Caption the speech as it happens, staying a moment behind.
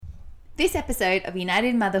This episode of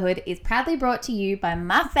United Motherhood is proudly brought to you by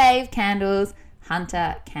my fave candles,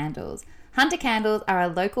 Hunter Candles. Hunter Candles are a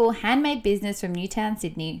local handmade business from Newtown,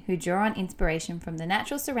 Sydney, who draw on inspiration from the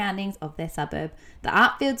natural surroundings of their suburb, the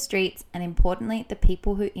art-filled streets, and importantly, the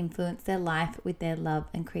people who influence their life with their love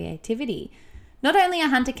and creativity. Not only are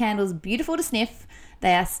Hunter Candles beautiful to sniff,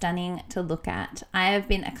 they are stunning to look at. I have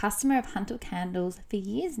been a customer of Hunter Candles for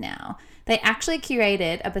years now. They actually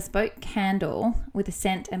curated a bespoke candle with a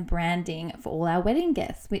scent and branding for all our wedding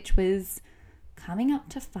guests, which was coming up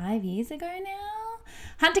to 5 years ago now.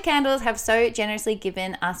 Hunter Candles have so generously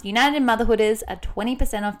given us United Motherhooders a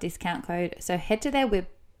 20% off discount code, so head to their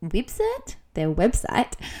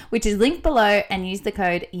website, which is linked below, and use the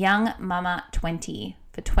code YoungMama20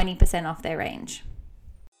 for 20% off their range.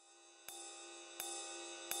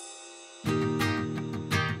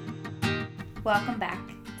 Welcome back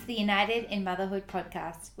to the United in Motherhood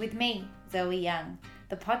podcast with me, Zoe Young,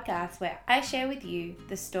 the podcast where I share with you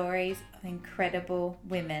the stories of incredible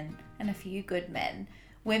women and a few good men,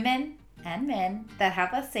 women and men that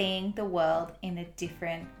have us seeing the world in a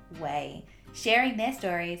different way, sharing their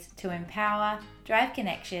stories to empower, drive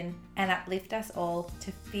connection, and uplift us all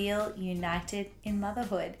to feel united in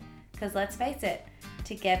motherhood. Because let's face it,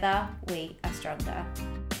 together we are stronger.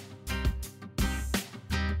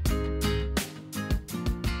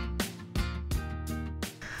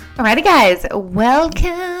 Alrighty guys,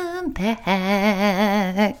 welcome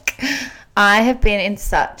back. I have been in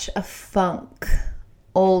such a funk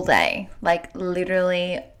all day, like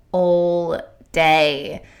literally all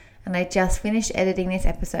day. And I just finished editing this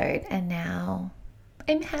episode and now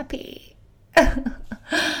I'm happy. I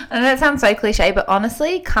know that sounds so cliche, but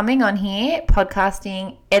honestly, coming on here,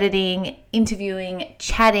 podcasting, editing, interviewing,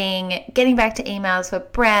 chatting, getting back to emails for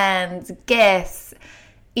brands, guests,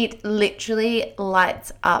 it literally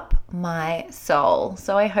lights up my soul.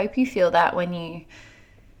 So I hope you feel that when you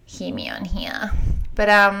hear me on here.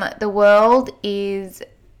 But the world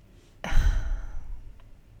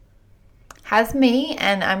has me,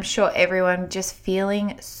 and I'm sure everyone, just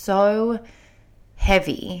feeling so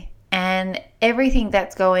heavy, and everything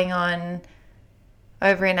that's going on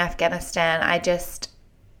over in Afghanistan,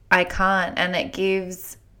 I can't, and it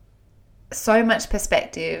gives so much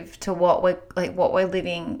perspective to what we're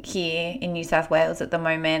living here in New South Wales at the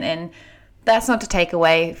moment. And that's not to take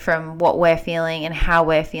away from what we're feeling and how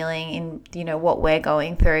we're feeling and what we're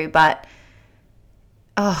going through, but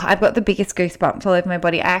I've got the biggest goosebumps all over my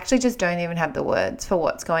body. I actually just don't even have the words for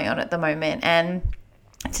what's going on at the moment. And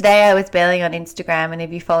today I was bailing on Instagram, and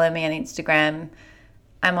if you follow me on Instagram,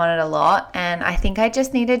 I'm on it a lot, and I think I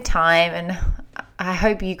just needed time, and I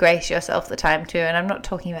hope you grace yourself the time too. And I'm not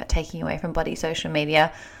talking about taking away from bloody social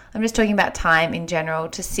media. I'm just talking about time in general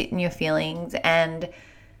to sit in your feelings and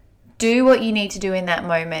do what you need to do in that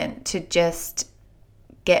moment to just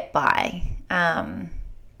get by.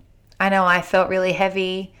 I know I felt really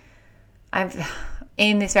heavy.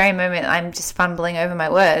 In this very moment, I'm just fumbling over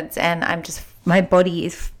my words, and my body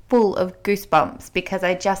is full of goosebumps because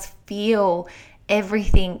I just feel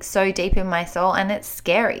everything so deep in my soul, and it's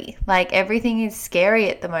scary. Like, everything is scary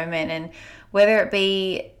at the moment, and whether it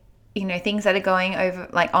be things that are going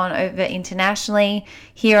over internationally,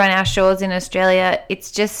 here on our shores in Australia,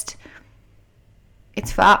 it's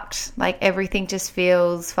fucked. Like, everything just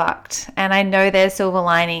feels fucked, and I know there's silver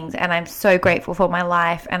linings, and I'm so grateful for my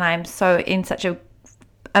life, and I'm so in such a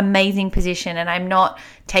amazing position, and I'm not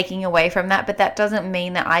taking away from that, but that doesn't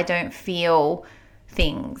mean that I don't feel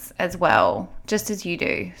things as well, just as you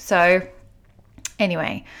do. So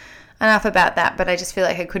anyway, enough about that, but I just feel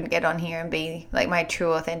like I couldn't get on here and be like my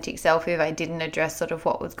true authentic self if I didn't address sort of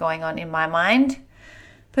what was going on in my mind.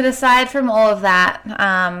 But aside from all of that,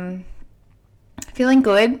 feeling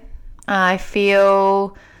good. I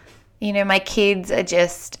feel my kids are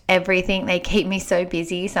just everything. They keep me so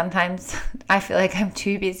busy. Sometimes I feel like I'm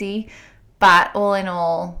too busy, but all in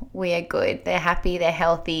all, we are good. They're happy, they're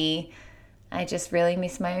healthy. I just really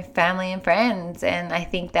miss my family and friends, and I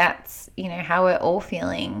think that's, how we're all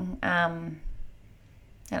feeling. And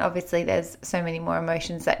obviously there's so many more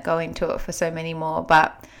emotions that go into it for so many more,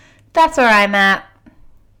 but that's where I'm at.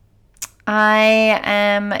 I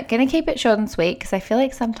am going to keep it short and sweet because I feel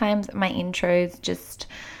like sometimes my intros just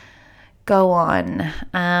go on.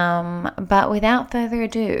 But without further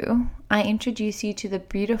ado, I introduce you to the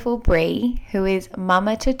beautiful Bree, who is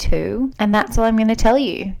mama to two, and that's all I'm going to tell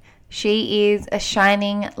you. She is a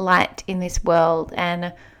shining light in this world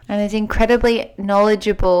and is incredibly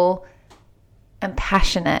knowledgeable and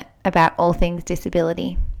passionate about all things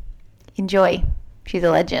disability. Enjoy. She's a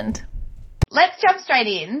legend. Let's jump straight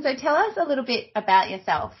in. So tell us a little bit about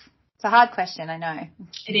yourself. It's a hard question, I know.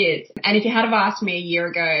 It is. And if you had have asked me a year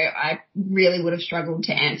ago, I really would have struggled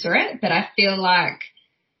to answer it. But I feel like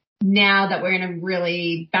now that we're in a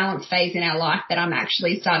really balanced phase in our life that I'm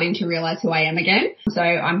actually starting to realize who I am again. So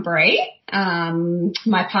I'm Bree.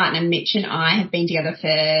 My partner Mitch and I have been together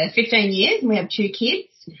for 15 years and we have 2 kids.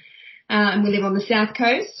 And we live on the south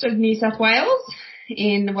coast of New South Wales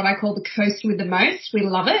in what I call the coast with the most. We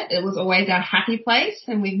love it. It was always our happy place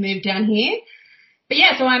and we've moved down here. But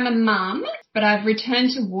yeah, so I'm a mum, but I've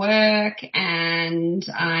returned to work and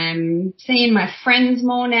I'm seeing my friends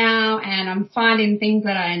more now and I'm finding things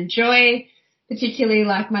that I enjoy, particularly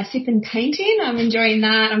like my sip and painting. I'm enjoying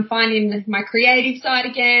that. I'm finding my creative side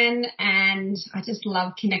again and I just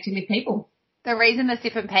love connecting with people. The reason the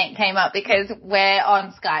sip and paint came up because we're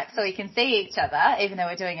on Skype so we can see each other even though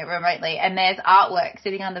we're doing it remotely and there's artwork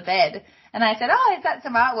sitting on the bed. And I said, oh, is that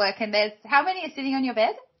some artwork? And there's, how many are sitting on your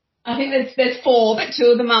bed? I think there's 4, but 2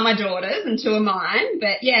 of them are my daughters and 2 are mine.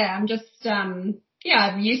 But yeah, I'm just,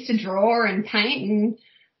 I've used to draw and paint and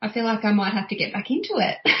I feel like I might have to get back into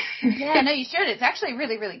it. Yeah, no, you should. It's actually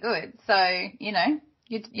really, really good. So, you know,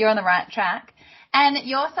 you're on the right track. And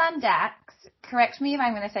your son, Dax, correct me if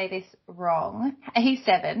I'm going to say this wrong. He's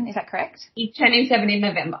 7, is that correct? He's turning 7 in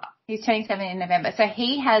November. He's turning 7 in November. So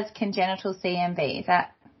he has congenital CMV, is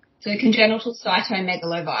that? So congenital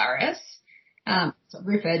cytomegalovirus.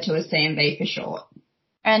 Referred to as CMV for short.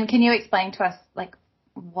 And can you explain to us, like,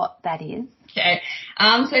 what that is? Okay.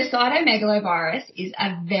 So cytomegalovirus is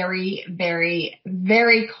a very, very,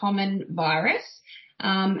 very common virus.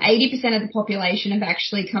 80% of the population have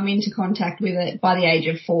actually come into contact with it by the age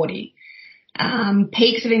of 40.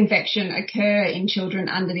 Peaks of infection occur in children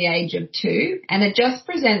under the age of 2, and it just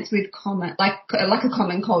presents with common, like a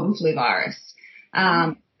common cold and flu virus.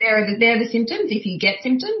 They're the symptoms. If you get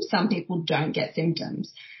symptoms, some people don't get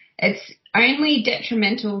symptoms. It's only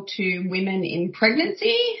detrimental to women in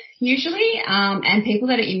pregnancy, usually, and people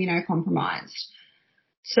that are immunocompromised.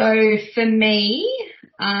 So for me,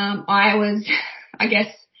 I was, I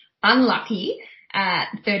guess, unlucky at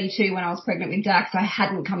 32 when I was pregnant with Dax. I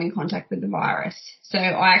hadn't come in contact with the virus. So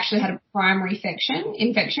I actually had a primary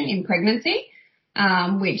infection in pregnancy,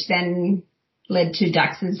 which then led to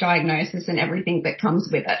Dax's diagnosis and everything that comes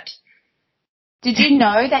with it. Did you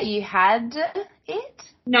know that you had it?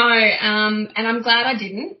 No, and I'm glad I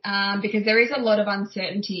didn't, because there is a lot of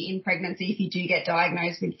uncertainty in pregnancy if you do get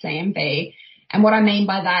diagnosed with CMV. And what I mean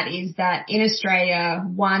by that is that in Australia,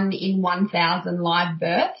 1 in 1,000 live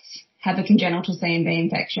births have a congenital CMV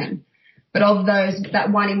infection. But of those, that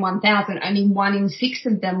 1 in 1,000, only 1 in 6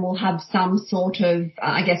 of them will have some sort of,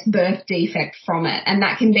 birth defect from it. And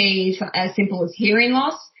that can be as simple as hearing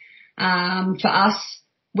loss. For us,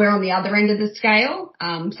 we're on the other end of the scale.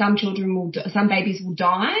 Some babies will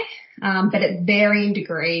die, but at varying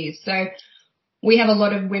degrees. So we have a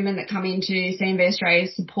lot of women that come into CMV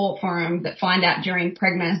Australia's support forum that find out during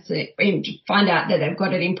pregnancy, find out that they've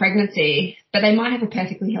got it in pregnancy, but they might have a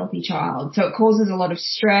perfectly healthy child. So it causes a lot of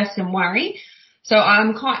stress and worry. So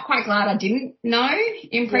I'm quite glad I didn't know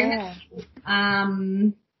in pregnancy. Yeah.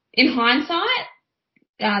 In hindsight,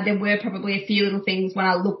 there were probably a few little things when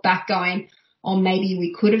I look back going, oh, maybe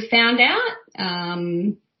we could have found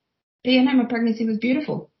out. But yeah, no, my pregnancy was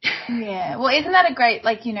beautiful. Yeah. Well, isn't that a great,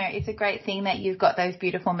 it's a great thing that you've got those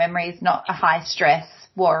beautiful memories, not a high stress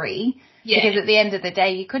worry. Yeah. Because at the end of the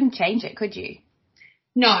day, you couldn't change it, could you?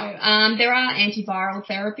 No. There are antiviral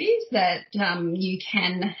therapies that you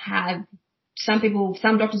can have. Some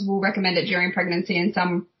doctors will recommend it during pregnancy and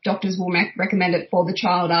some doctors will recommend it for the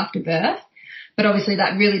child after birth. But obviously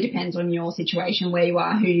that really depends on your situation, where you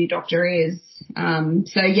are, who your doctor is.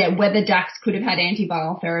 So yeah, whether Dax could have had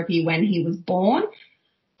antiviral therapy when he was born,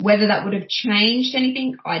 whether that would have changed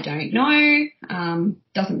anything, I don't know.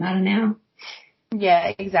 Doesn't matter now.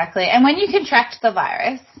 Yeah, exactly. And when you contract the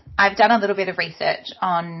virus, I've done a little bit of research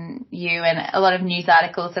on you, and a lot of news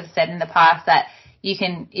articles have said in the past that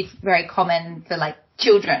it's very common for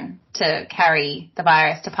children to carry the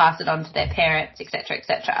virus, to pass it on to their parents, et cetera, et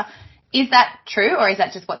cetera. Is that true, or is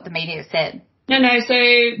that just what the media said? No. So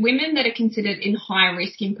women that are considered in high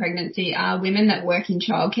risk in pregnancy are women that work in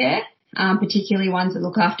childcare, particularly ones that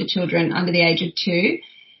look after children under the age of 2,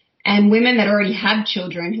 and women that already have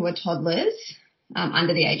children who are toddlers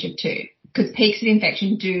under the age of 2, because peaks of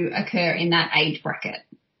infection do occur in that age bracket.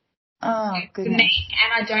 Oh, goodness. For me,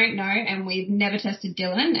 and I don't know, and we've never tested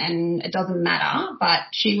Dylan, and it doesn't matter, but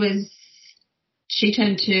she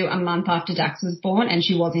turned 2 a month after Dax was born and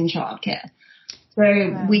she was in childcare.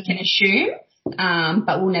 So we can assume,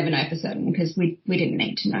 but we'll never know for certain because we didn't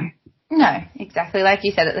need to know. No, exactly. Like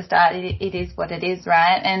you said at the start, it is what it is,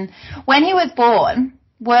 right? And when he was born,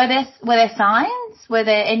 Were there signs? Were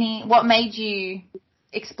there any? What made you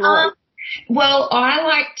explore? Well, I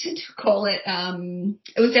like to call it,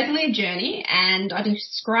 it was definitely a journey, and I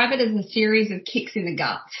describe it as a series of kicks in the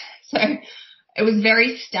gut. So it was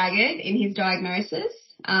very staggered in his diagnosis.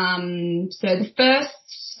 So the first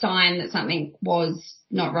sign that something was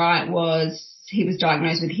not right was he was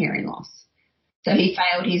diagnosed with hearing loss. So he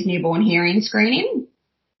failed his newborn hearing screening.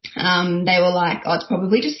 They were like, oh, it's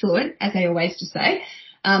probably just fluid, as they always just say.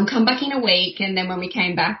 Come back in a week. And then when we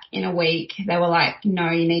came back in a week, they were like,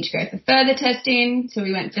 no, you need to go for further testing. So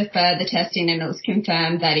we went for further testing, and it was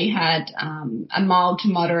confirmed that he had a mild to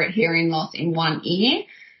moderate hearing loss in one ear,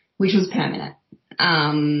 which was permanent.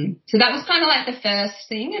 So that was kind of like the first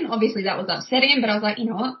thing. And obviously that was upsetting, but I was like, you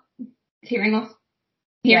know what? It's hearing loss.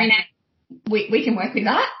 Hearing aid. We can work with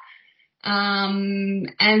that.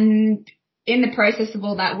 And in the process of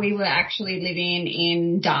all that, we were actually living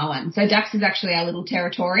in Darwin. So Dax is actually our little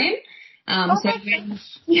Territorian. You've moved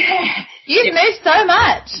so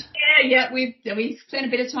much. Yeah. We spent a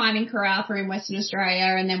bit of time in Karratha in Western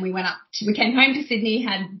Australia, and then we came home to Sydney,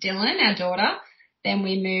 had Dylan, our daughter. Then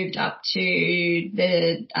we moved up to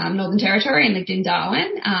the Northern Territory and lived in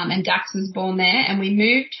Darwin, and Dax was born there. And we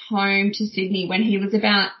moved home to Sydney when he was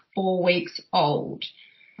about 4 weeks old.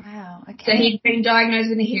 Wow, okay. So he'd been diagnosed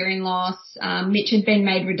with a hearing loss. Mitch had been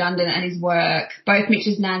made redundant at his work. Both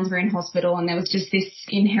Mitch's nans were in hospital, and there was just this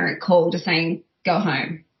inherent call to saying, go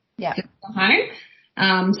home. Yeah. Just go home.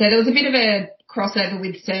 So there was a bit of a crossover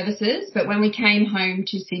with services, but when we came home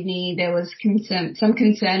to Sydney, there was some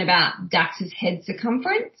concern about Dax's head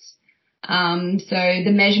circumference. So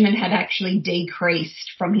the measurement had actually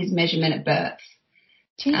decreased from his measurement at birth.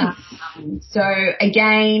 So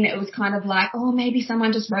again, it was kind of like, oh, maybe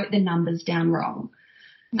someone just wrote the numbers down wrong.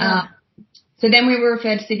 Yeah. So then we were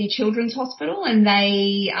referred to Sydney Children's Hospital, and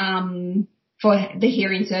they, for the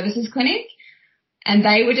hearing services clinic, and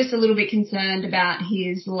they were just a little bit concerned about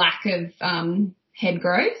his lack of, head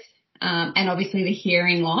growth, and obviously the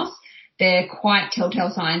hearing loss. They're quite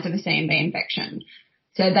telltale signs of a CMV infection.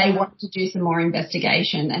 So they wanted to do some more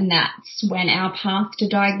investigation, and that's when our path to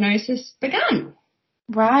diagnosis began.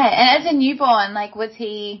 Right. And as a newborn, like, was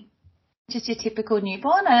he just your typical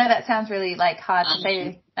newborn? I know that sounds really, like, hard to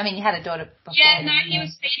say. I mean, you had a daughter before. Yeah, no, he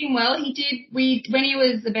was feeding well. He did. We did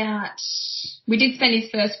spend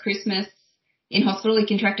his first Christmas in hospital. He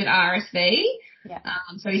contracted RSV. Yeah.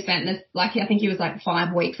 So he spent I think he was like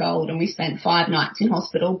 5 weeks old, and we spent 5 nights in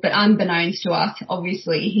hospital. But unbeknownst to us,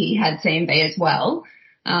 obviously he had CMV as well.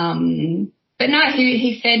 But no,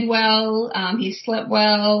 he fed well. He slept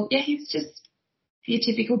well. Yeah, he was just your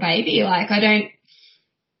typical baby. Like, I don't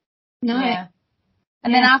know. Yeah.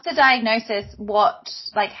 And then after diagnosis,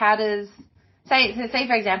 how does, say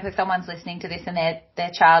for example, if someone's listening to this and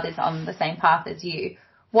their child is on the same path as you,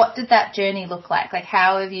 what did that journey look like? Like,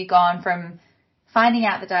 how have you gone from finding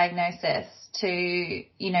out the diagnosis to,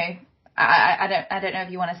 you know, I don't know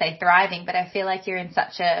if you want to say thriving, but I feel like you're in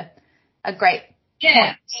such a great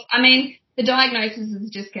point. I mean, the diagnosis has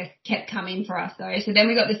just kept coming for us though. So then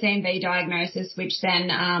we got the CMV diagnosis, which then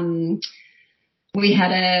we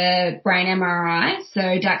had a brain MRI.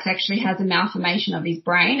 So Dax actually has a malformation of his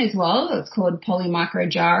brain as well. It's called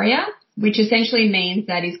polymicrogyria, which essentially means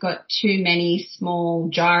that he's got too many small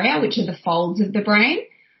gyria, which are the folds of the brain.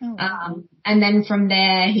 Oh. And then from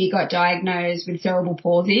there, he got diagnosed with cerebral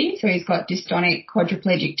palsy. So he's got dystonic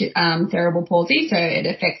quadriplegic cerebral palsy. So it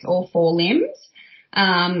affects all 4 limbs.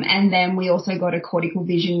 And then we also got a cortical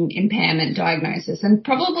vision impairment diagnosis, and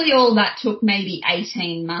probably all that took maybe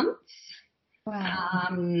 18 months. Wow.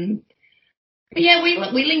 But yeah, we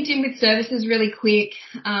linked in with services really quick.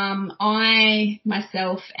 I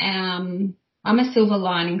myself I'm a silver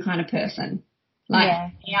lining kind of person.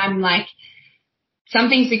 I'm like, some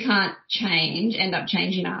things we can't change end up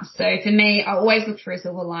changing us. So for me, I always look for a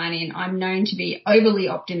silver lining. I'm known to be overly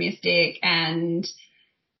optimistic, and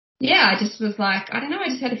yeah, I just was like, I don't know, I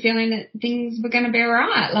just had a feeling that things were going to be all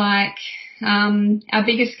right. Like, our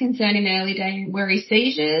biggest concern in the early days were his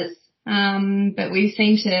seizures, but we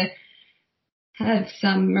seem to have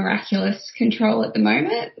some miraculous control at the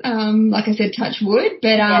moment. Like I said, touch wood.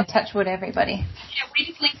 But touch wood, everybody. Yeah, we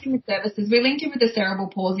just linked in with services. We linked in with the Cerebral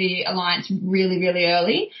Palsy Alliance really, really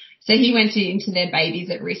early. So he went into their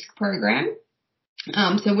Babies at Risk program.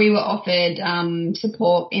 So we were offered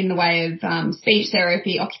support in the way of speech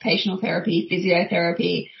therapy, occupational therapy,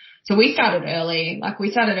 physiotherapy. So we started early. Like,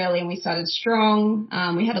 we started early and we started strong.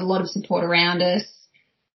 We had a lot of support around us.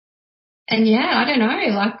 And yeah, I don't know,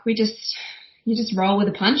 like, you just roll with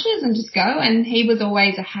the punches and just go. And he was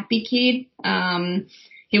always a happy kid.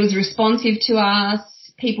 He was responsive to us.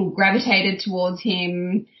 people gravitated towards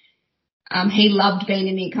him. He loved being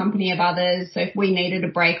in the company of others. So if we needed a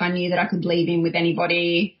break, I knew that I could leave him with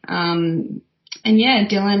anybody. And yeah,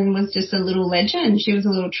 Dylan was just a little legend. She was a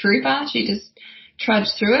little trooper. She just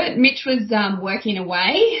trudged through it. Mitch was working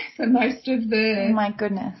away for most of the Oh my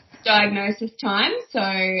goodness. diagnosis time. So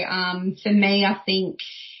for me, I think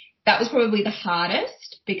that was probably the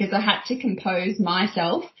hardest because I had to compose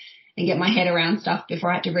myself and get my head around stuff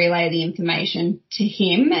before I had to relay the information to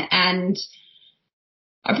him. And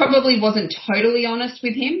I probably wasn't totally honest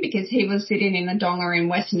with him because he was sitting in the donga in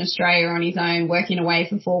Western Australia on his own, working away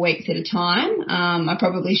for 4 weeks at a time. I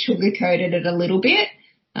probably sugarcoated it a little bit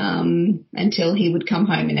until he would come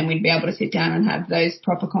home, and then we'd be able to sit down and have those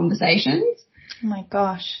proper conversations. Oh my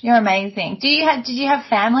gosh, you're amazing. Did you have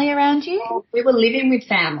family around you? We were living with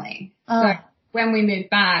family. Oh. So when we moved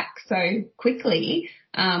back so quickly,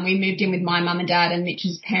 we moved in with my mum and dad, and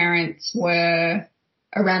Mitch's parents were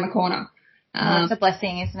around the corner. It's a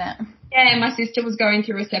blessing, isn't it? Yeah, my sister was going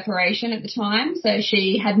through a separation at the time, so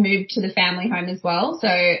she had moved to the family home as well. So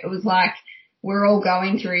it was like we're all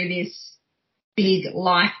going through this big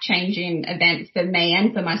life-changing event for me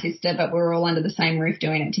and for my sister, but we're all under the same roof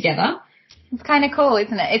doing it together. It's kind of cool,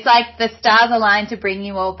 isn't it? It's like the stars aligned to bring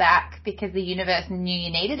you all back because the universe knew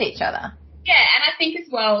you needed each other. Yeah, and I think as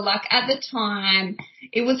well, like at the time,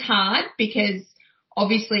 it was hard because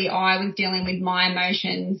obviously I was dealing with my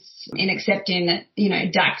emotions in accepting that, you know,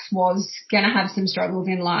 Dax was going to have some struggles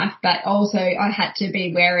in life, but also I had to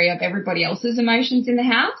be wary of everybody else's emotions in the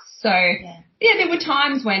house. So yeah, there were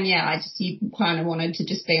times when, you kind of wanted to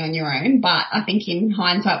just be on your own. But I think in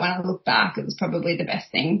hindsight, when I look back, it was probably the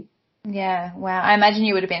best thing. Yeah, wow. I imagine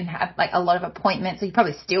you would have had like a lot of appointments. Or you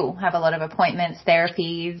probably still have a lot of appointments,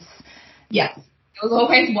 therapies. Yes. There was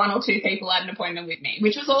always one or two people at an appointment with me,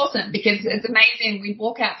 which was awesome because it's amazing. We'd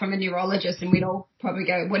walk out from a neurologist and we'd all probably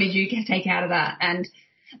go, what did you take out of that? And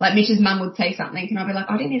like Mitch's mum would say something and I'd be like,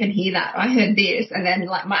 I didn't even hear that. I heard this. And then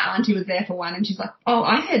like my auntie was there for one and she's like, oh,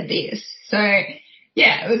 I heard this. So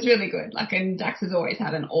yeah, it was really good. Like, and Dax has always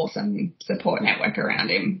had an awesome support network around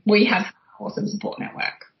him. We have an awesome support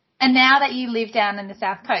network. And now that you live down in the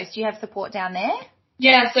South Coast, do you have support down there?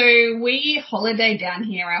 Yeah, so we holidayed down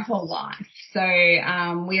here our whole life. So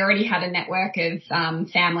we already had a network of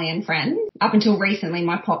family and friends. Up until recently,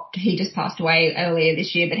 my pop, he just passed away earlier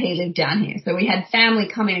this year, but he lived down here. So we had family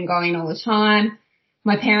coming and going all the time.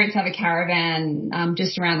 My parents have a caravan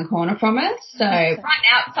just around the corner from us. So right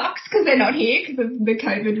now it sucks because they're not here because of the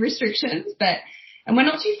COVID restrictions. And we're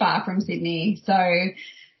not too far from Sydney. So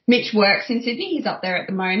Mitch works in Sydney. He's up there at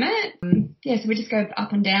the moment. So we just go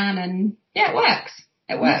up and down and yeah, it works.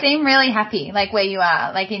 You seem really happy, like where you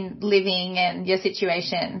are, like in living and your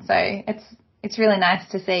situation. So it's really nice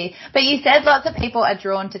to see. But you said lots of people are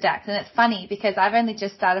drawn to Dax, and it's funny because I've only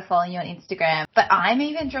just started following you on Instagram, but I'm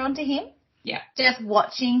even drawn to him. Yeah. Just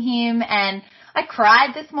watching him, and I cried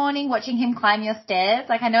this morning watching him climb your stairs.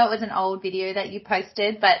 Like I know it was an old video that you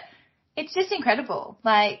posted, but it's just incredible.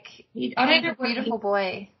 Like he's a beautiful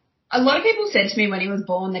boy. A lot of people said to me when he was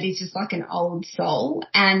born that he's just like an old soul,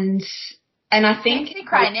 and I think... Makes me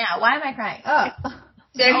cry now. Why am I crying? Oh.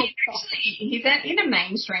 So he's in a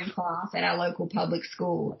mainstream class at our local public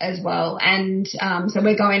school as well. And so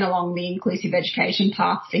we're going along the inclusive education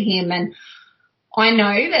path for him. And I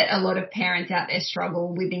know that a lot of parents out there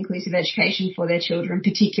struggle with inclusive education for their children,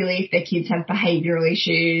 particularly if their kids have behavioural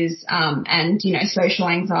issues and, you know, social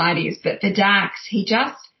anxieties. But for Dax,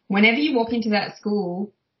 whenever you walk into that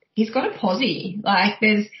school, he's got a posse. Like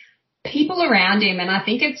there's people around him, and I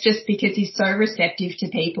think it's just because he's so receptive to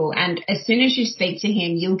people, and as soon as you speak to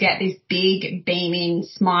him you'll get this big beaming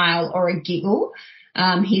smile or a giggle.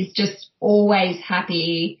 He's just always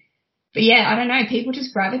happy. But yeah, I don't know, people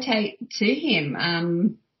just gravitate to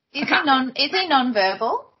him. Is he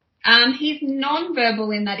non-verbal? He's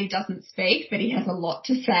non-verbal in that he doesn't speak, but he has a lot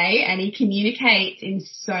to say and he communicates in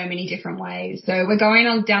so many different ways. So we're going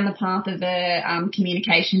on down the path of a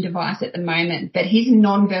communication device at the moment, but his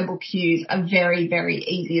non-verbal cues are very, very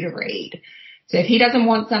easy to read. So if he doesn't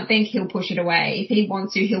want something, he'll push it away. If he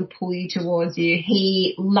wants to, he'll pull you towards you.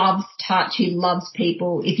 He loves touch. He loves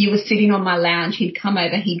people. If you were sitting on my lounge, he'd come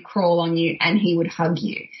over, he'd crawl on you and he would hug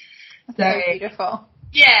you. That's so beautiful.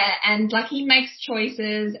 Yeah, and like he makes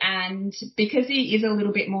choices, and because he is a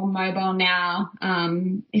little bit more mobile now,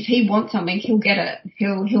 if he wants something, he'll get it.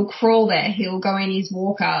 He'll crawl there. He'll go in his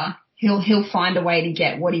walker. He'll find a way to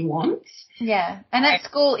get what he wants. Yeah. And at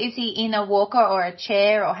school, is he in a walker or a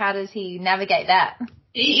chair, or how does he navigate that?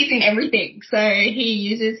 He is in everything. So he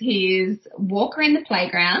uses his walker in the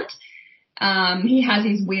playground. He has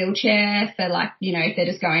his wheelchair for like, you know, if they're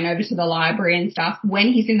just going over to the library and stuff. When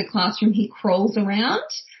he's in the classroom, he crawls around.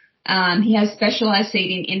 He has specialised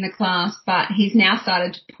seating in the class, but he's now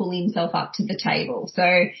started to pull himself up to the table.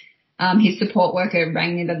 So his support worker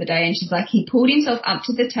rang me the other day and she's like, he pulled himself up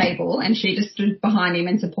to the table and she just stood behind him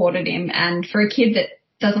and supported him. And for a kid that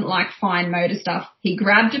doesn't like fine motor stuff, he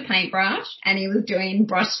grabbed a paintbrush and he was doing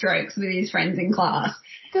brush strokes with his friends in class.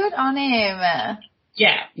 Good on him.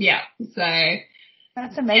 Yeah. So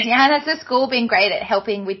that's amazing. And has the school been great at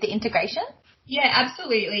helping with the integration? Yeah,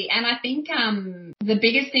 absolutely. And I think the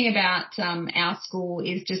biggest thing about our school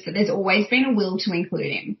is just that there's always been a will to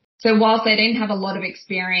include him. So whilst they didn't have a lot of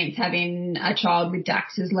experience having a child with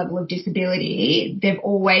Dax's level of disability, they've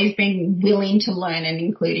always been willing to learn and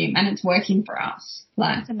include him, and it's working for us.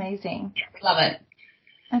 Like, that's amazing. Yeah, we love it.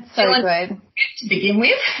 That's so good. To begin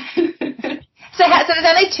with. So there's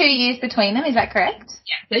only 2 years between them, is that correct?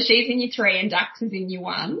 Yeah, so she's in year 3 and Dax is in year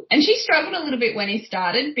 1. And she struggled a little bit when he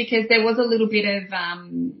started because there was a little bit of,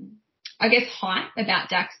 I guess, hype about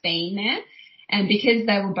Dax being there. And because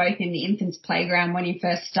they were both in the infant's playground when he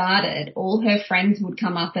first started, all her friends would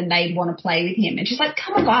come up and they'd want to play with him. And she's like,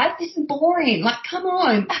 come on, guys, this is boring. Like, come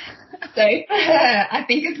on. So for her, I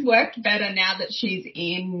think it's worked better now that she's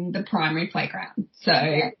in the primary playground. So,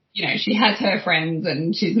 you know, she has her friends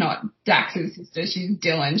and she's not Dax's sister. She's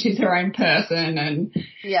Dylan. She's her own person. And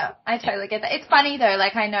yeah, I totally get that. It's funny though.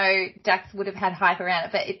 Like I know Dax would have had hype around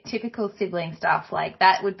it, but typical sibling stuff like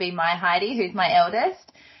that would be my Heidi, who's my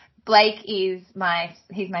eldest. Blake he's my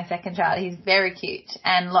second child. He's very cute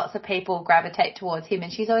and lots of people gravitate towards him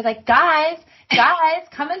and she's always like, guys,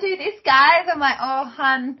 come and do this, guys. I'm like, oh,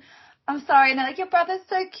 hun, I'm sorry. And they're like, your brother's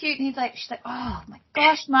so cute. And she's like, oh my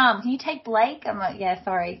gosh, Mum, can you take Blake? I'm like, yeah,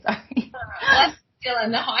 sorry.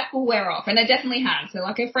 Dylan, the hype will wear off, and it definitely has. So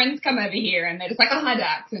like her friends come over here and they're just like, oh, hi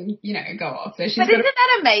Dax, and you know, go off. So but isn't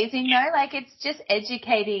that amazing though? Like it's just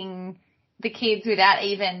educating the kids without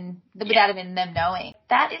even them knowing.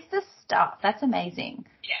 That is the stuff. That's amazing.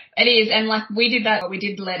 Yeah, it is. And like we did that. We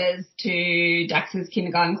did letters to Dax's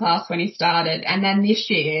kindergarten class when he started. And then this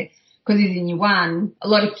year, because he's in year 1, a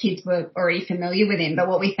lot of kids were already familiar with him. But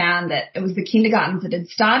what we found that it was the kindergartens that had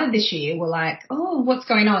started this year were like, oh, what's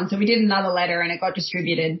going on? So we did another letter and it got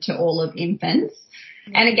distributed to all of infants.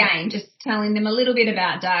 And again, just telling them a little bit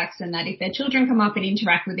about Dax and that if their children come up and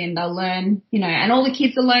interact with him, they'll learn, you know, and all the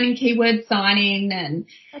kids are learning keyword signing and.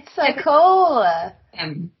 That's so cool.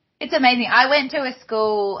 It's amazing. I went to a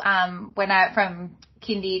school, from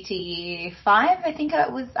kindy to year 5, I think I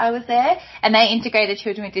was there, and they integrated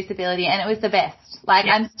children with disability and it was the best. Like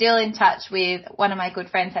I'm still in touch with one of my good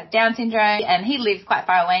friends who has Down syndrome and he lives quite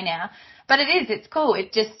far away now, but it's cool.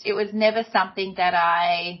 It was never something that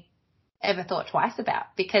I ever thought twice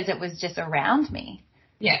about because it was just around me.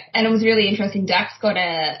 Yeah, and it was really interesting. Dax got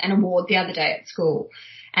an award the other day at school,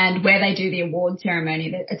 and where they do the award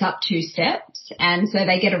ceremony, it's up 2 steps, and so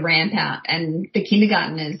they get a ramp out, and the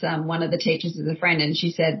kindergartners, one of the teachers is a friend, and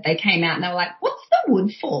she said they came out and they were like, what's the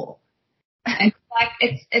wood for? And like,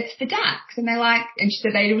 it's for Dax, and they're like, and she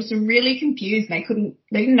said they were really confused, they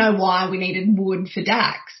didn't know why we needed wood for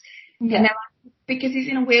Dax. Yeah. And they're like, because he's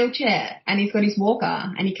in a wheelchair and he's got his walker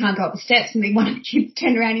and he can't go up the steps. And then one of the kids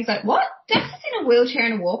turned around and he's like, what? Dax is in a wheelchair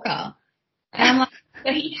and a walker. And I'm like,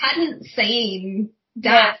 so he hadn't seen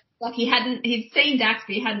Dax. Yeah. Like he'd seen Dax,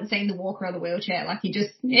 but he hadn't seen the walker or the wheelchair. Like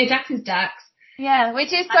Dax is Dax. Yeah,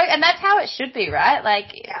 which is so, and that's how it should be, right? Like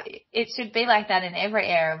it should be like that in every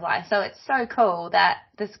area of life. So it's so cool that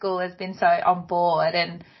the school has been so on board.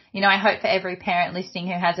 And, you know, I hope for every parent listening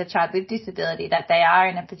who has a child with disability that they are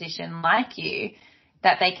in a position like you,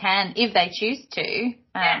 that they can, if they choose to,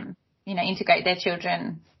 you know, integrate their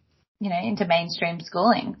children, you know, into mainstream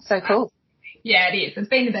schooling. So cool. Yeah, it is. It's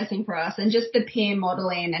been the best thing for us. And just the peer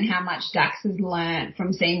modelling and how much Dax has learnt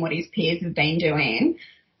from seeing what his peers have been doing.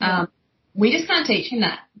 We just can't teach him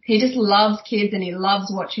that. He just loves kids and he loves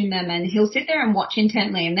watching them, and he'll sit there and watch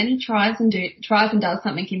intently, and then he tries and does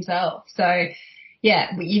something himself. So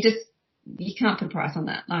yeah, you can't put a price on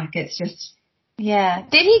that. Like it's just. Yeah.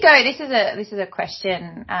 Did he go, this is a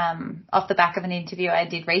question, off the back of an interview I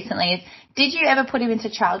did recently, did you ever put him into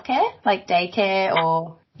childcare, like daycare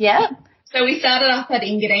or, yeah? So we started up at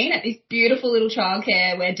Engadine at this beautiful little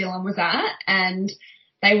childcare where Dylan was at, and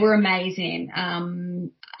they were amazing.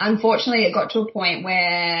 Unfortunately, it got to a point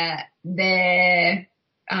where their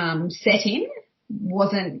setting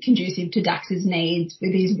wasn't conducive to Dax's needs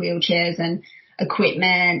with his wheelchairs and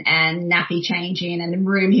equipment and nappy changing, and the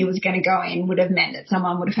room he was going to go in would have meant that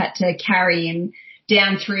someone would have had to carry him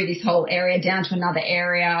down through this whole area, down to another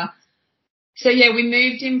area. So yeah, we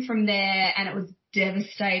moved him from there, and it was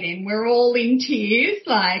devastating. We're all in tears,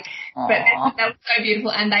 like, Aww. but that was so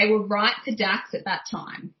beautiful. And they were right for Dax at that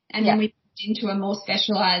time. And then we moved into a more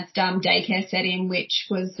specialised daycare setting, which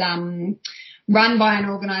was run by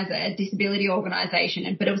a disability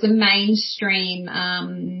organisation, but it was a mainstream,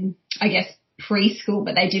 I guess, preschool,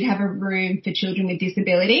 but they did have a room for children with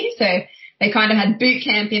disability. So they kind of had boot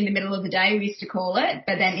camp in the middle of the day, we used to call it,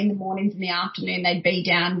 but then in the mornings and the afternoon they'd be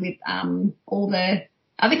down with all the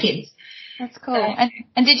other kids. That's cool.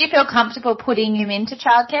 And did you feel comfortable putting him into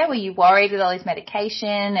childcare? Were you worried with all his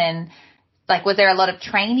medication and, like, was there a lot of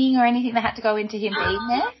training or anything that had to go into him being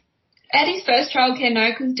there? At his first childcare, no,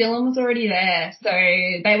 because Dylan was already there. So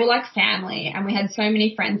they were like family, and we had so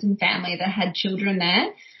many friends and family that had children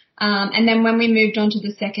there. And then when we moved on to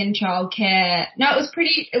the second childcare, no, it was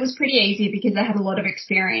pretty easy because I had a lot of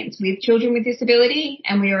experience with children with disability,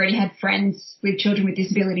 and we already had friends with children with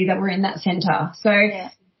disability that were in that centre. So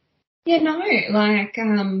no,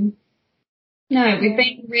 we've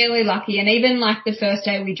been really lucky. And even like the first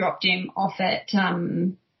day we dropped him off at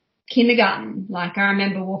kindergarten, like I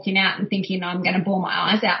remember walking out and thinking I'm going to bawl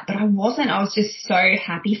my eyes out, but I wasn't. I was just so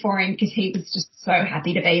happy for him because he was just so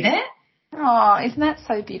happy to be there. Oh, isn't that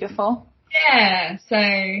so beautiful? Yeah. So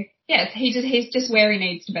yes, he's just where he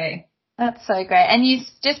needs to be. That's so great. And you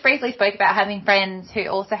just briefly spoke about having friends who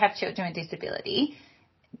also have children with disability.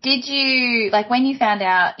 Did you, like, when you found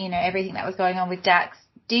out, you know, everything that was going on with Dax,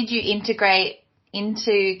 did you integrate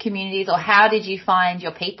into communities, or how did you find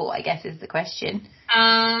your people, I guess is the question?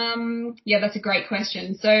 Yeah, that's a great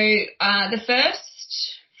question. So the first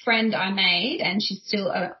friend I made, and she's still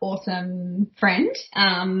an awesome friend,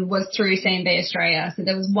 was through CMV Australia. So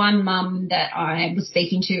there was one mum that I was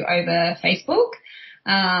speaking to over Facebook,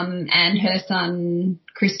 and her son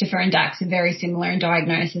Christopher and Dax are very similar in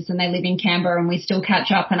diagnosis, and they live in Canberra, and we still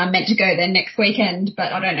catch up, and I'm meant to go there next weekend,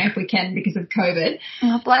 but I don't know if we can because of COVID.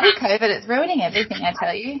 Oh, bloody COVID, it's ruining everything, I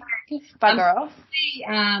tell you. Bugger off.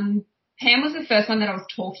 Pam was the first one that I was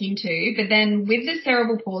talking to, but then with the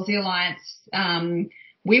Cerebral Palsy Alliance,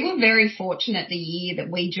 we were very fortunate the year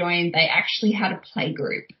that we joined, they actually had a play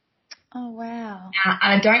group. Oh, wow.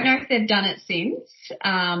 I don't know if they've done it since,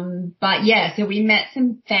 but yeah, so we met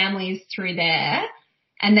some families through there.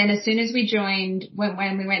 And then as soon as we joined,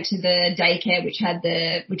 when we went to the daycare,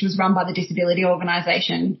 which was run by the disability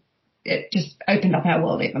organisation, it just opened up our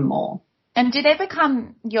world even more. And did they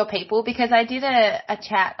become your people? Because I did I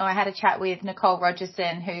had a chat with Nicole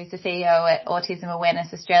Rogerson, who's the CEO at Autism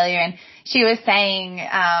Awareness Australia, and she was saying,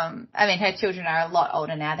 her children are a lot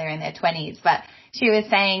older now, they're in their 20s, but she was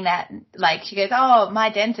saying that, like, she goes, oh,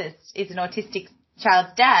 my dentist is an autistic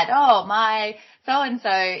child's dad. Oh, my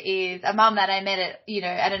so-and-so is a mum that I met at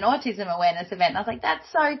an autism awareness event. And I was like,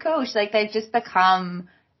 that's so cool. She's like, they've just become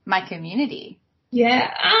my community.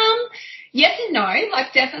 Yeah. Yes and no.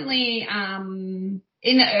 Like, definitely,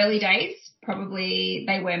 in the early days, probably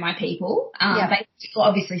they were my people. They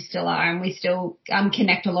obviously still are, and we still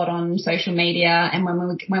connect a lot on social media. And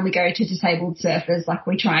when we go to disabled surfers, like,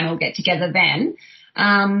 we try and all get together then.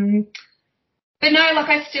 But no, like,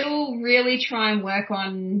 I still really try and work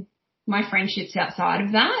on my friendships outside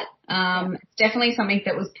of that. It's definitely something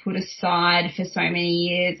that was put aside for so many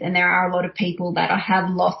years, and there are a lot of people that I have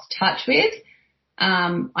lost touch with.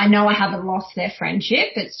 I know I haven't lost their friendship.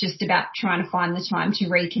 It's just about trying to find the time to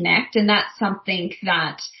reconnect. And that's something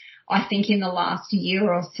that I think in the last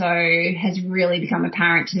year or so has really become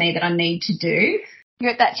apparent to me that I need to do.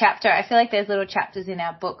 You're at that chapter. I feel like there's little chapters in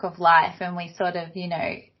our book of life, and we sort of,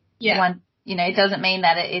 it doesn't mean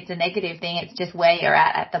that it's a negative thing. It's just where you're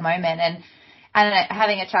at the moment. And I don't know,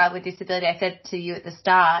 having a child with disability, I said to you at the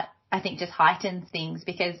start, I think just heightens things,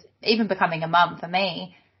 because even becoming a mum for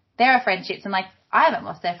me, there are friendships, and like, I haven't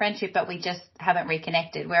lost their friendship, but we just haven't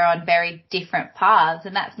reconnected. We're on very different paths,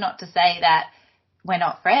 and that's not to say that we're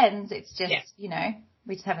not friends. It's just,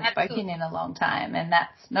 we just haven't spoken in a long time, and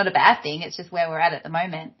that's not a bad thing. It's just where we're at the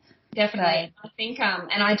moment. Definitely. So, I think,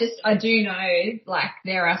 and I do know, like,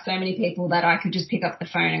 there are so many people that I could just pick up the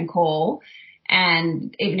phone and call,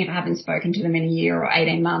 and even if I haven't spoken to them in a year or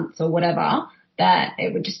 18 months or whatever, that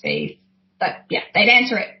it would just be, that, yeah, they'd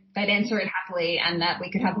answer it. They'd answer it happily, and that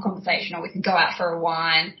we could have a conversation, or we could go out for a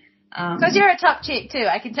wine. Because you're a top chick too,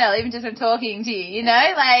 I can tell, even just from talking to you, and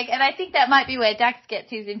I think that might be where Dax gets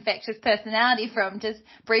his infectious personality from, just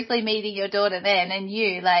briefly meeting your daughter then, and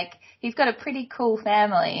you, like, he's got a pretty cool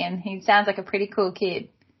family, and he sounds like a pretty cool kid.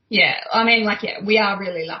 Yeah, I mean, like, yeah, we are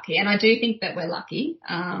really lucky, and I do think that we're lucky.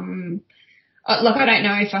 Look, I don't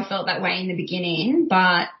know if I felt that way in the beginning,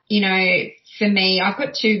 but, for me, I've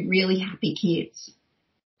got two really happy kids.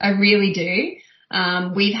 I really do.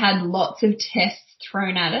 We've had lots of tests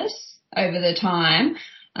thrown at us, over the time.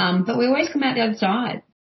 But we always come out the other side.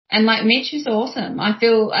 And like Mitch is awesome. I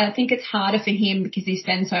think it's harder for him because he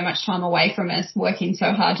spends so much time away from us, working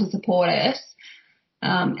so hard to support us.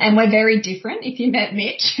 And we're very different. If you met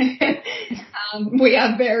Mitch, we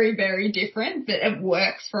are very, very different, but it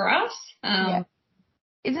works for us. Yeah.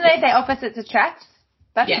 Isn't they say opposites attract?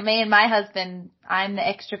 That's me and my husband. I'm the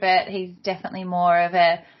extrovert. He's definitely more of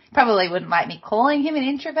a, probably wouldn't like me calling him an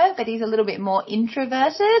introvert, but he's a little bit more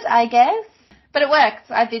introverted, I guess. But it works.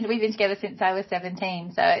 We've been together since I was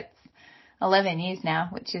 17, so it's 11 years now,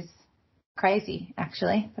 which is crazy,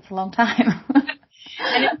 actually. That's a long time.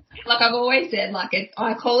 And like I've always said, like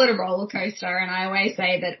I call it a roller coaster, and I always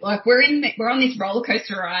say that like we're on this roller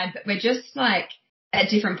coaster ride, but we're just like at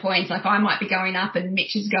different points. Like I might be going up and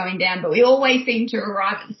Mitch is going down, but we always seem to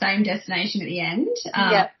arrive at the same destination at the end.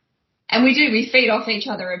 And we feed off each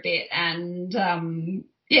other a bit, and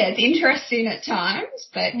it's interesting at times,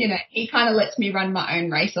 but, you know, he kind of lets me run my own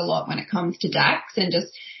race a lot when it comes to Dax, and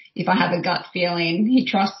just if I have a gut feeling, he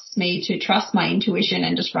trusts me to trust my intuition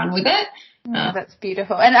and just run with it. That's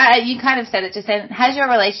beautiful. And you kind of said it just then. Has your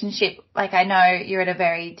relationship, like I know you're at a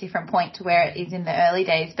very different point to where it is in the early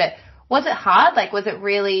days, but was it hard? Like was it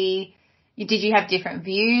really, did you have different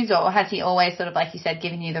views, or has he always sort of, like you said,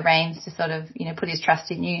 given you the reins to sort of, you know, put his trust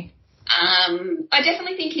in you? I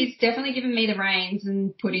definitely think he's definitely given me the reins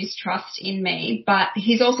and put his trust in me, but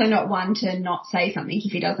he's also not one to not say something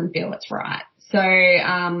if he doesn't feel it's right. So,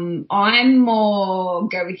 I'm more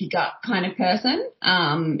go with your gut kind of person.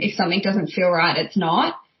 If something doesn't feel right, it's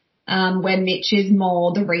not. Where Mitch is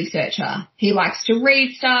more the researcher. He likes to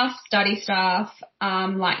read stuff, study stuff,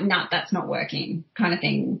 like, nah, that's not working kind of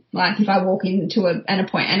thing. Like if I walk into an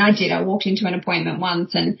appointment, and I walked into an appointment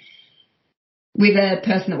once and with a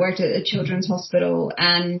person that worked at the children's hospital,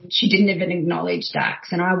 and she didn't even acknowledge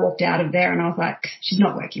Dax, and I walked out of there and I was like, she's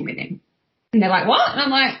not working with him. And they're like, what? And I'm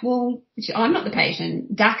like, well, I'm not the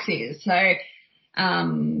patient, Dax is. So,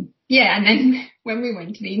 and then when we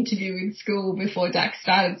went to the interview with school before Dax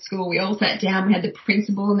started school, we all sat down, we had the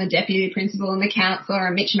principal and the deputy principal and the counsellor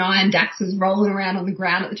and Mitch and I, and Dax was rolling around on the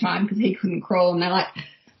ground at the time because he couldn't crawl, and they're like,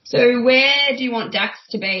 so where do you want Dax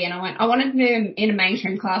to be? And I went, I wanted him in a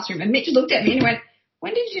mainstream classroom. And Mitch looked at me and he went,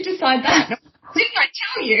 when did you decide that? And I went, didn't I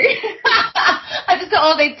tell you? I just got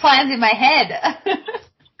all these plans in my head.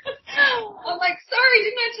 I'm like, sorry,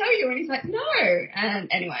 didn't I tell you? And he's like, no. And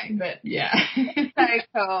anyway, but yeah. So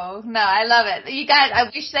cool. No, I love it. You guys, I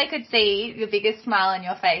wish they could see the biggest smile on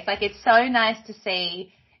your face. Like, it's so nice to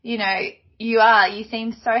see, you know, you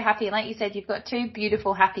seem so happy. And like you said, you've got two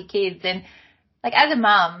beautiful, happy kids. And like, as a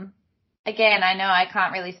mum, again, I know I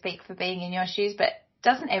can't really speak for being in your shoes, but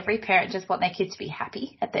doesn't every parent just want their kids to be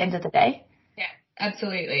happy at the end of the day? Yeah,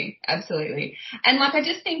 absolutely. Absolutely. And like, I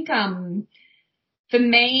just think, for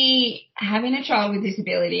me, having a child with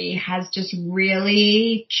disability has just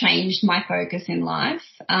really changed my focus in life.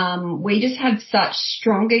 We just have such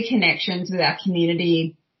stronger connections with our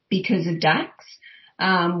community because of Dax.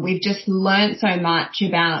 We've just learned so much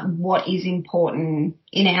about what is important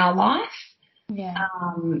in our life. Yeah.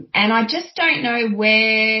 And I just don't know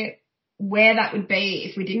where that would be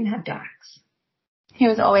if we didn't have Dax. He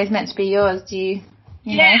was always meant to be yours. You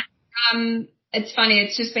yeah. know? It's funny.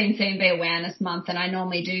 It's just been CMV Awareness Month, and I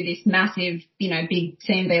normally do this massive, big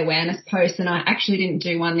CMV awareness post, and I actually didn't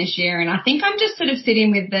do one this year. And I think I'm just sort of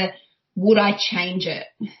sitting with would I change it?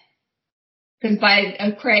 Because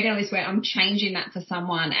by creating all this work, I'm changing that for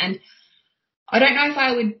someone. And I don't know if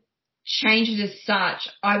I would change it as such.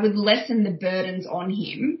 I would lessen the burdens on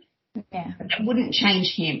him. Yeah. But that wouldn't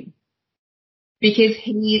change him. Because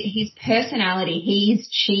his personality, he's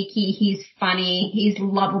cheeky, he's funny, he's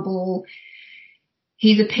lovable,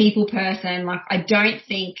 he's a people person. Like, I don't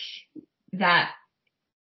think that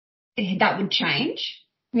would change.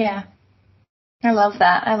 Yeah. I love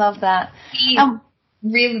that. He's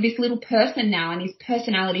really this little person now, and his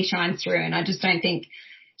personality shines through, and I just don't think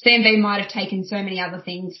CMV might have taken so many other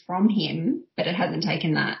things from him, but it hasn't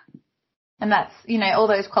taken that. And that's, all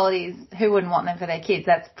those qualities, who wouldn't want them for their kids?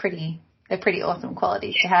 They're pretty awesome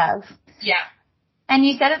qualities to have. Yeah. And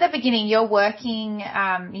you said at the beginning you're working,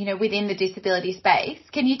 within the disability space.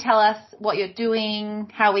 Can you tell us what you're doing,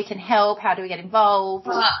 how we can help, how do we get involved?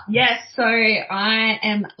 Yes, so I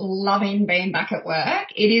am loving being back at work.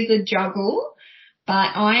 It is a juggle,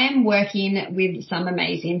 but I am working with some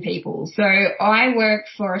amazing people. So I work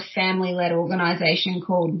for a family-led organisation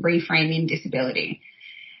called Reframing Disability.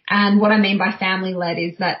 And what I mean by family-led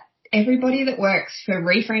is that everybody that works for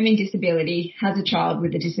Reframing Disability has a child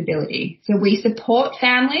with a disability. So we support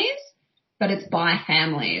families, but it's by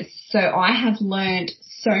families. So I have learned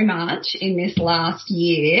so much in this last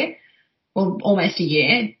year well, almost a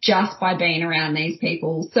year just by being around these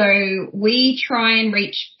people. So we try and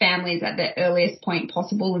reach families at the earliest point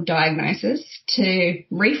possible of diagnosis to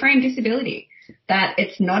reframe disability, that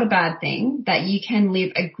it's not a bad thing, that you can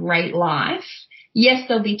live a great life. Yes,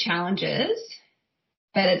 there'll be challenges,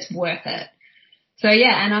 but it's worth it. So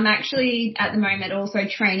yeah, and I'm actually at the moment also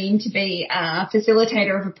training to be a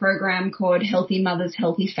facilitator of a program called Healthy Mothers,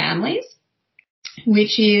 Healthy Families,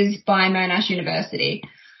 which is by Monash University.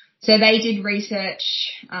 So they did research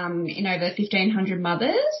in over 1,500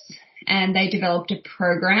 mothers, and they developed a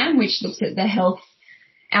program which looks at the health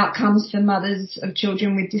outcomes for mothers of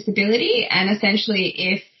children with disability. And essentially,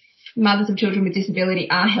 if mothers of children with disability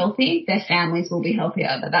are healthy, their families will be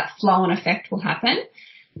healthier. That flow-on effect will happen.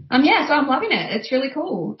 Yeah, so I'm loving it. It's really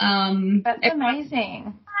cool. That's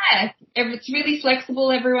amazing. Yeah, it's really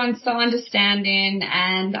flexible. Everyone's so understanding,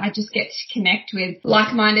 and I just get to connect with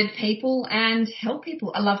like-minded people and help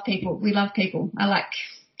people. I love people. We love people. I like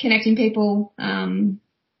connecting people.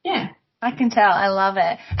 Yeah. I can tell. I love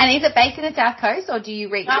it. And is it based in the South Coast, or do you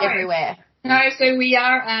reach everywhere? No, so we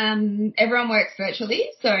are, everyone works virtually.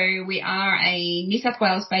 So we are a New South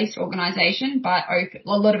Wales based organisation, but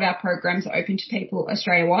a lot of our programs are open to people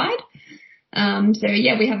Australia-wide. So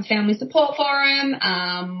yeah, we have a family support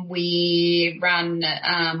forum. We run,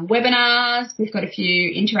 webinars. We've got a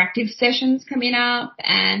few interactive sessions coming up,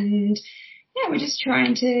 and yeah, we're just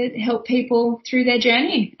trying to help people through their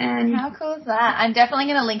journey. And how cool is that? I'm definitely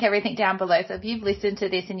going to link everything down below. So if you've listened to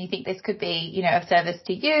this and you think this could be, you know, of service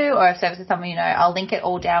to you or of service to someone you know, I'll link it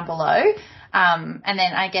all down below. And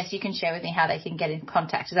then I guess you can share with me how they can get in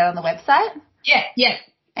contact. Is that on the website? Yeah.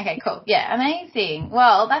 Okay, cool. Yeah, amazing.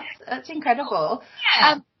 Well, that's incredible.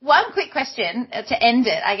 Yeah. One quick question to end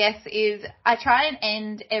it, I guess, is I try and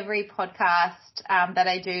end every podcast that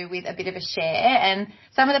I do with a bit of a share. And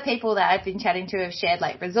some of the people that I've been chatting to have shared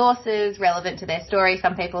like resources relevant to their story.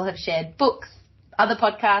 Some people have shared books, other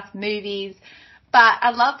podcasts, movies. But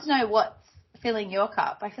I'd love to know what's filling your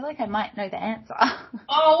cup. I feel like I might know the answer.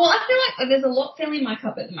 Oh, well, I feel like there's a lot filling my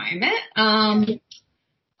cup at the moment. I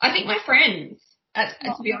think my friends.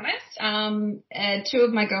 To be honest, two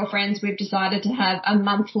of my girlfriends, we've decided to have a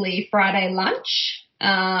monthly Friday lunch.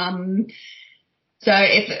 So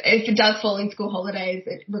if it does fall in school holidays,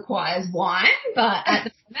 it requires wine, but at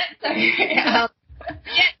the moment, so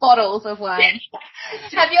bottles of wine. Yeah.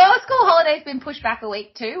 Have your school holidays been pushed back a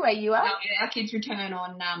week too, where you are? No, our kids return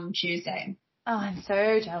on Tuesday. Oh, I'm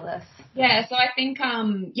so jealous. Yeah, so I think,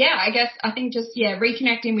 I think just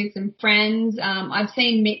reconnecting with some friends. I've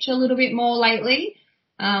seen Mitch a little bit more lately,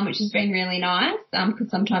 which has been really nice,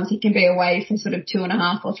 because sometimes he can be away for sort of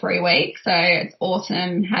 2.5 or 3 weeks. So it's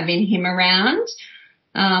awesome having him around.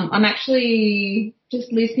 I'm actually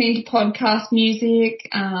just listening to podcast music.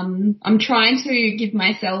 I'm trying to give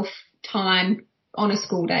myself time on a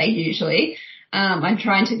school day usually. I'm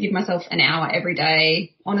trying to give myself an hour every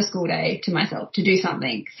day on a school day to myself to do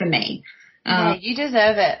something for me. Yeah, you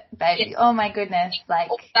deserve it, baby. Yeah. Oh my goodness.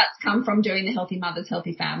 That's come from doing the Healthy Mothers,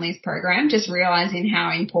 Healthy Families program, just realizing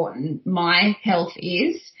how important my health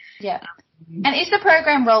is. Yeah. And is the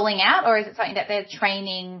program rolling out, or is it something that they're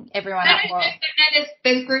training everyone up for? No,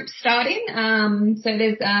 there's groups starting. So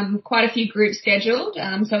there's quite a few groups scheduled.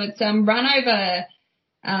 So it's run over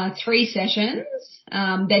 3 sessions.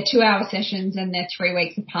 They're 2-hour sessions and they're 3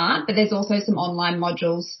 weeks apart, but there's also some online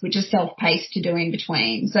modules which are self-paced to do in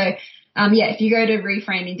between. So, if you go to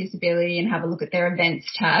Reframing Disability and have a look at their events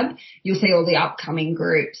tab, you'll see all the upcoming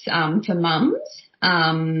groups, for mums.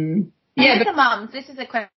 For mums, this is a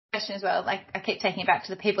question as well. Like, I keep taking it back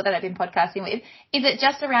to the people that I've been podcasting with. Is it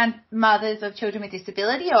just around mothers of children with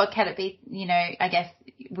disability, or can it be, I guess,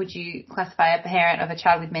 would you classify a parent of a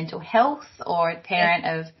child with mental health or a parent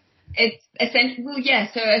of... It's essentially,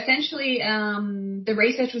 so essentially, the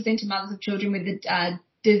research was into mothers of children with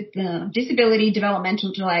disability,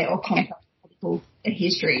 developmental delay, or complex medical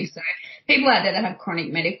history. So people out there that have chronic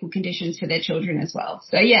medical conditions for their children as well.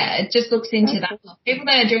 So it just looks into that. People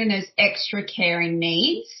that are doing those extra caring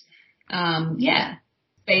needs. We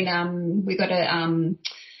got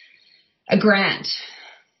a grant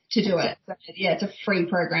to do it. So, it's a free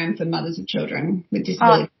program for mothers of children with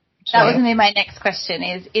disability. That was going to be my next question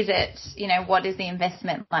is it, what is the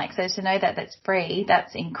investment like? So to know that that's free,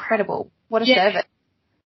 that's incredible. What a service.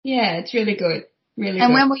 Yeah, it's really good. Really and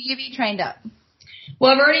good. When will you be trained up?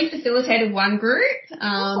 Well, I've already facilitated one group. So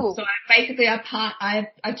I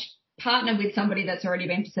partner with somebody that's already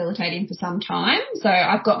been facilitating for some time. So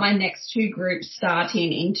I've got my next 2 groups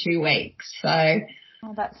starting in 2 weeks. So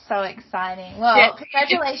Oh, that's so exciting. Well,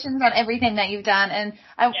 congratulations on everything that you've done. And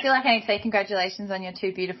I feel like I need to say congratulations on your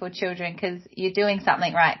 2 beautiful children, because you're doing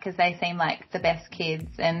something right, because they seem like the best kids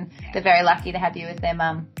and they're very lucky to have you as their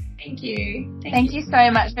mum. Thank you. Thank you so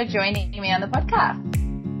much for joining me on the podcast.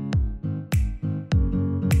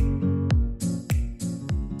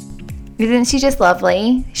 Isn't she just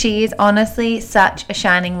lovely? She is honestly such a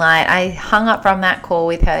shining light. I hung up from that call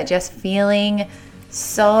with her just feeling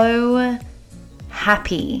so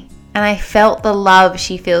happy, and I felt the love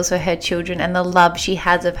she feels for her children and the love she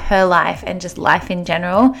has of her life and just life in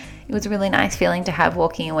general. It was a really nice feeling to have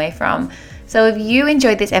walking away from. So if you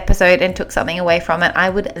enjoyed this episode and took something away from it, I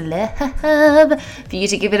would love for you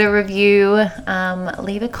to give it a review,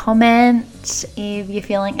 leave a comment if you're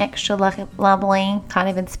feeling extra lovely, can't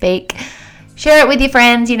even speak. Share it with your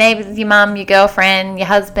friends, your neighbours, your mum, your girlfriend, your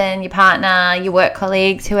husband, your partner, your work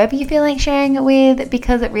colleagues, whoever you feel like sharing it with,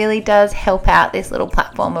 because it really does help out this little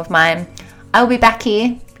platform of mine. I'll be back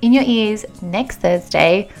here in your ears next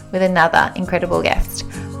Thursday with another incredible guest.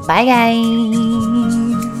 Bye guys.